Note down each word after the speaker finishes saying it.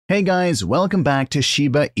Hey guys, welcome back to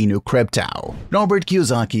Shiba Inu Crypto. Robert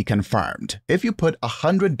Kiyosaki confirmed, if you put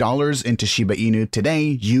 $100 into Shiba Inu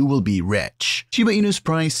today, you will be rich. Shiba Inu's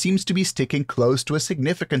price seems to be sticking close to a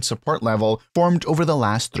significant support level formed over the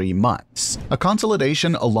last 3 months. A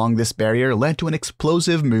consolidation along this barrier led to an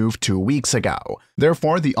explosive move 2 weeks ago.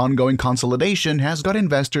 Therefore, the ongoing consolidation has got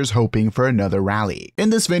investors hoping for another rally. In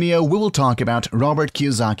this video, we will talk about Robert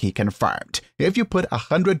Kiyosaki confirmed. If you put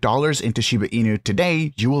 $100 into Shiba Inu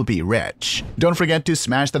today, you will be rich. Don't forget to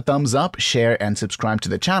smash the thumbs up, share, and subscribe to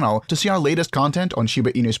the channel to see our latest content on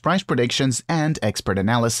Shiba Inu's price predictions and expert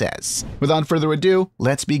analysis. Without further ado,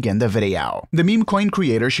 let's begin the video. The meme coin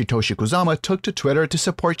creator Satoshi KUSAMA took to Twitter to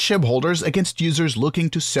support Shib holders against users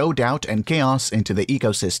looking to sow doubt and chaos into the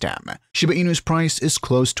ecosystem. Shiba Inu's price is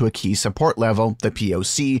close to a key support level, the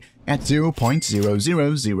POC, at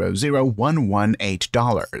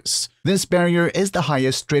 $0.0000118. This barrier is the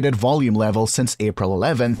highest traded volume level since April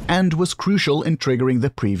 11th and was crucial in triggering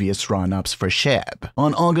the previous run-ups for Shib.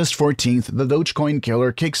 On August 14th, the Dogecoin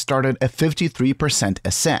killer kickstarted a 53%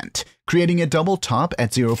 ascent, creating a double top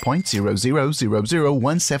at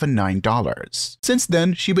 $0.0000179. Since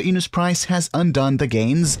then, Shiba Inu's price has undone the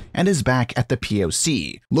gains and is back at the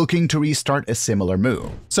POC, looking to restart a similar move.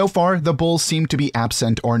 So far, the bulls seem to be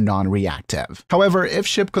absent or non-reactive. However, if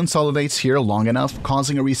Shib consolidates here long enough,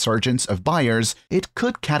 causing a resurgence of buyers, it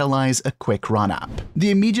could catalyze a quick run-up. The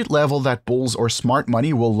immediate level that bulls or smart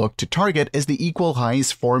money will look to target is the equal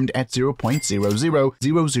highs formed at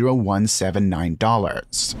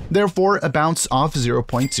 $0.0000179. Therefore, a bounce off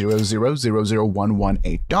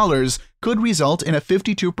 $0.0000118 could result in a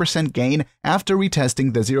 52% gain after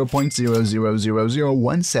retesting the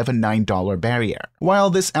 $0.0000179 barrier.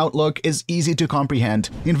 While this outlook is easy to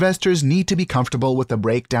comprehend, investors need to be comfortable with the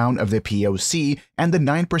breakdown of the POC and the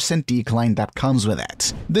 9% decline that comes with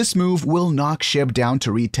it. This move will knock Shib down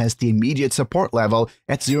to retest the immediate support level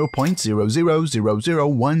at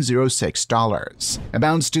 $0.0000106. A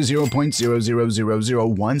bounce to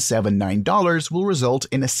 $0.0000179 will result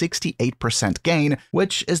in a 68% gain,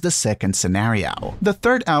 which is the second scenario. The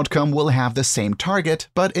third outcome will have the same target,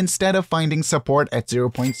 but instead of finding support at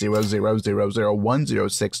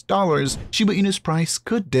 $0.0000106, Shiba Inu's price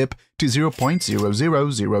could dip to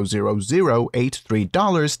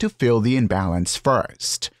 $0.0000083 to fill the imbalance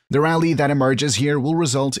first. The rally that emerges here will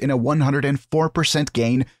result in a 104%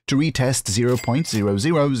 gain to retest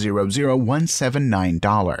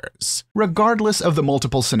 $0.0000179. Regardless of the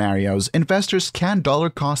multiple scenarios, investors can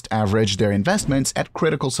dollar-cost average their investments at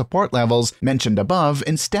critical support levels mentioned above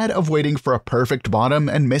instead of waiting for a perfect bottom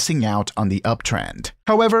and missing out on the uptrend.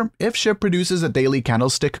 However, if Shib produces a daily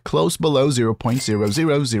candlestick close below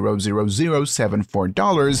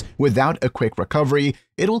 $0.0000074 without a quick recovery,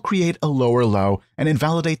 it will create a lower low and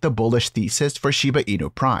invalidate the bullish thesis for Shiba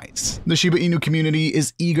Inu price. The Shiba Inu community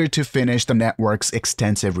is eager to finish the network's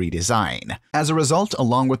extensive redesign. As a result,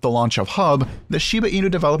 along with the launch of Hub, the Shiba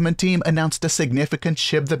Inu development team announced a significant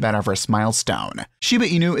Shib the Metaverse milestone. Shiba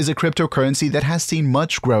Inu is a cryptocurrency that has seen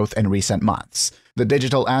much growth in recent months. The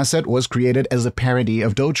digital asset was created as a parody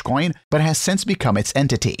of Dogecoin, but has since become its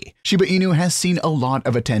entity. Shiba Inu has seen a lot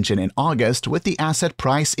of attention in August, with the asset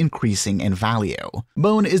price increasing in value.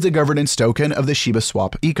 Bone is the governance token of the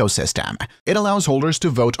SHIBASWAP ecosystem. It allows holders to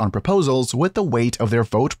vote on proposals with the weight of their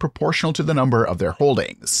vote proportional to the number of their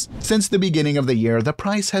holdings. Since the beginning of the year, the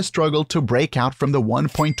price has struggled to break out from the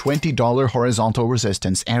 $1.20 horizontal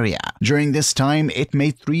resistance area. During this time, it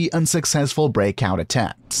made 3 unsuccessful breakout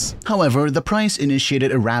attempts. However, the price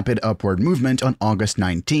initiated a rapid upward movement on August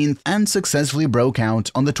 19th and successfully broke out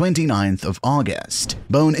on the 29th of August.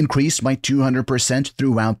 Bone increased by 200%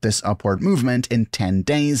 throughout this upward movement in 10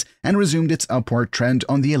 days and resumed its upward trend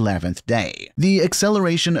on the 11th day. The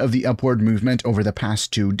acceleration of the upward movement over the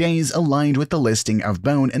past 2 days aligned with the listing of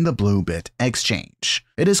Bone in the Bluebit exchange.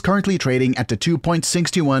 It is currently trading at the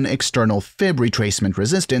 2.61 external fib retracement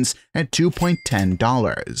resistance at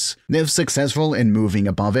 $2.10. If successful in moving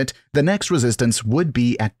above it, the next resistance would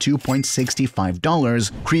be at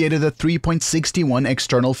 $2.65, created a 3.61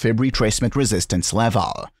 external fib retracement resistance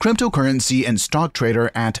level. Cryptocurrency and stock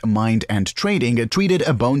trader at IMMINENT Trading tweeted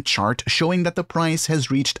a Bone chart showing that the price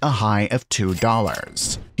has reached a high of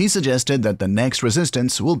 $2. He suggested that the next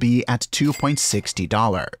resistance will be at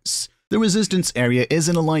 $2.60. The resistance area is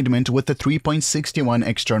in alignment with the 3.61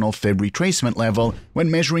 external fib retracement level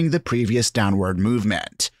when measuring the previous downward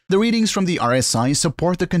movement. The readings from the RSI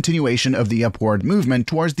support the continuation of the upward movement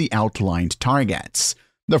towards the outlined targets.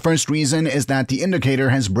 The first reason is that the indicator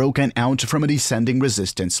has broken out from a descending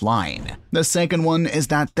resistance line. The second one is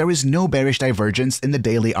that there is no bearish divergence in the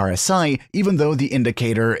daily RSI, even though the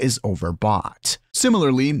indicator is overbought.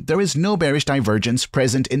 Similarly, there is no bearish divergence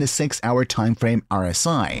present in the 6-hour timeframe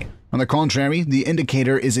RSI. On the contrary, the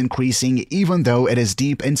indicator is increasing even though it is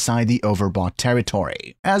deep inside the overbought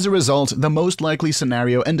territory. As a result, the most likely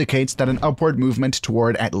scenario indicates that an upward movement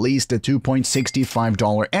toward at least the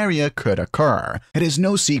 $2.65 area could occur. It is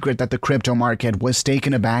no secret that the crypto market was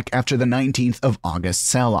taken aback after the 19th of August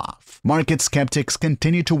sell-off. Market skeptics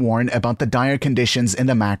continue to warn about the dire conditions in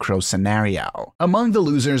the macro scenario. Among the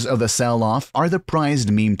losers of the sell-off are the prized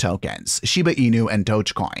meme tokens, Shiba Inu and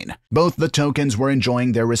Dogecoin. Both the tokens were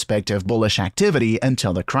enjoying their respective bullish activity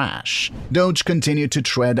until the crash. Doge continued to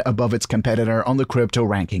tread above its competitor on the crypto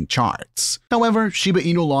ranking charts. However, Shiba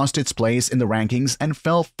Inu lost its place in the rankings and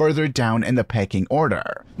fell further down in the pecking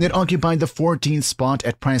order. It occupied the 14th spot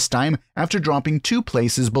at press time after dropping 2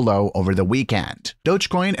 places below over the weekend.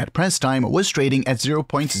 Dogecoin at press time was trading at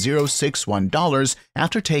 $0.061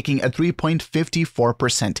 after taking a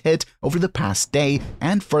 3.54% hit over the past day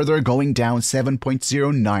and further going down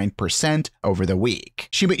 7.09% over the week.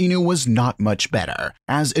 Shiba Inu was not much better,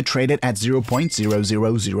 as it traded at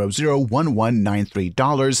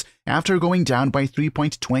 $0.0001193 after going down by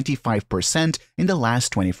 3.25% in the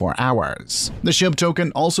last 24 hours. The Shib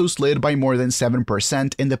token also slid by more than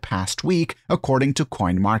 7% in the past week, according to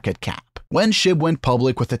CoinMarketCap. When Shib went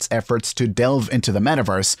public with its efforts to delve into the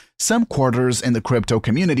metaverse, some quarters in the crypto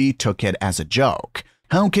community took it as a joke.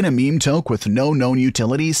 How can a meme token with no known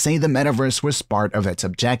utility say the metaverse was part of its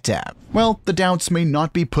objective? Well, the doubts may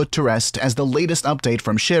not be put to rest, as the latest update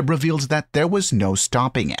from Shib reveals that there was no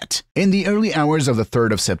stopping it. In the early hours of the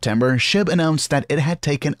 3rd of September, Shib announced that it had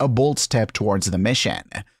taken a bold step towards the mission.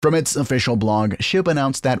 From its official blog, Shib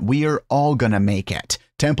announced that "We're all gonna make it."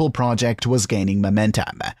 Temple project was gaining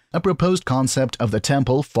momentum. A proposed concept of the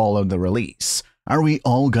temple followed the release. Are we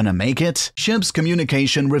all gonna make it? Shib's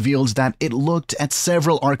communication reveals that it looked at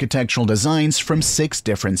several architectural designs from 6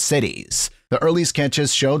 different cities. The early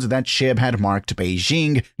sketches showed that Shib had marked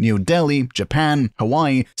Beijing, New Delhi, Japan,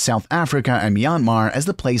 Hawaii, South Africa, and Myanmar as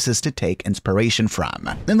the places to take inspiration from.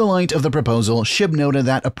 In the light of the proposal, Shib noted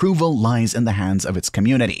that approval lies in the hands of its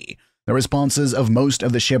community. The responses of most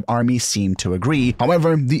of the Shib army seem to agree.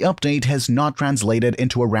 However, the update has not translated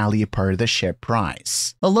into a rally per the Shib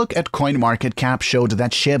price. A look at CoinMarketCap showed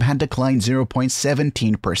that Shib had declined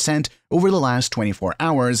 0.17% over the last 24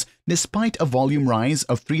 hours, despite a volume rise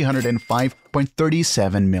of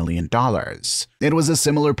 $305.37 million. It was a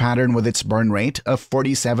similar pattern with its burn rate of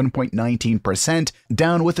 47.19%,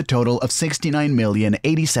 down with a total of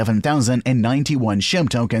 69,087,091 Shib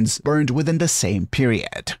tokens burned within the same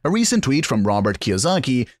period. A recent tweet from Robert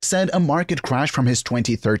Kiyosaki said a market crash from his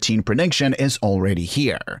 2013 prediction is already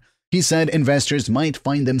here. He said investors might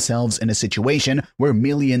find themselves in a situation where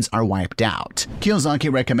millions are wiped out. Kiyosaki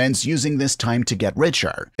recommends using this time to get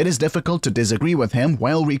richer. It is difficult to disagree with him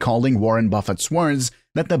while recalling Warren Buffett's words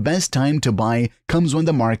that the best time to buy comes when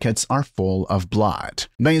the markets are full of blood.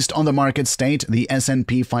 Based on the market state, the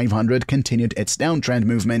S&P 500 continued its downtrend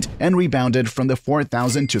movement and rebounded from the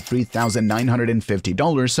 $4,000 to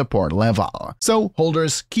 $3,950 support level. So,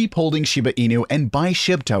 holders, keep holding Shiba Inu and buy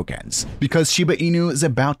Shib tokens, because Shiba Inu is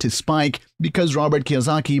about to spike, because Robert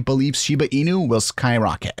Kiyosaki believes Shiba Inu will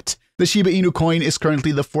skyrocket. The Shiba Inu coin is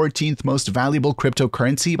currently the 14th most valuable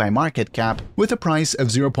cryptocurrency by market cap, with a price of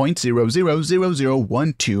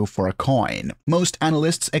 $0.000012 for a coin. Most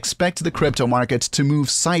analysts expect the crypto market to move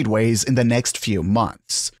sideways in the next few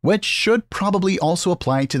months, which should probably also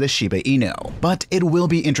apply to the Shiba Inu. But it will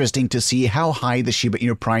be interesting to see how high the Shiba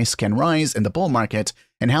Inu price can rise in the bull market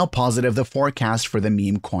and how positive the forecast for the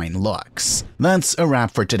meme coin looks. That's a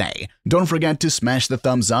wrap for today. Don't forget to smash the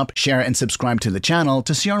thumbs up, share, and subscribe to the channel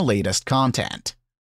to see our latest content.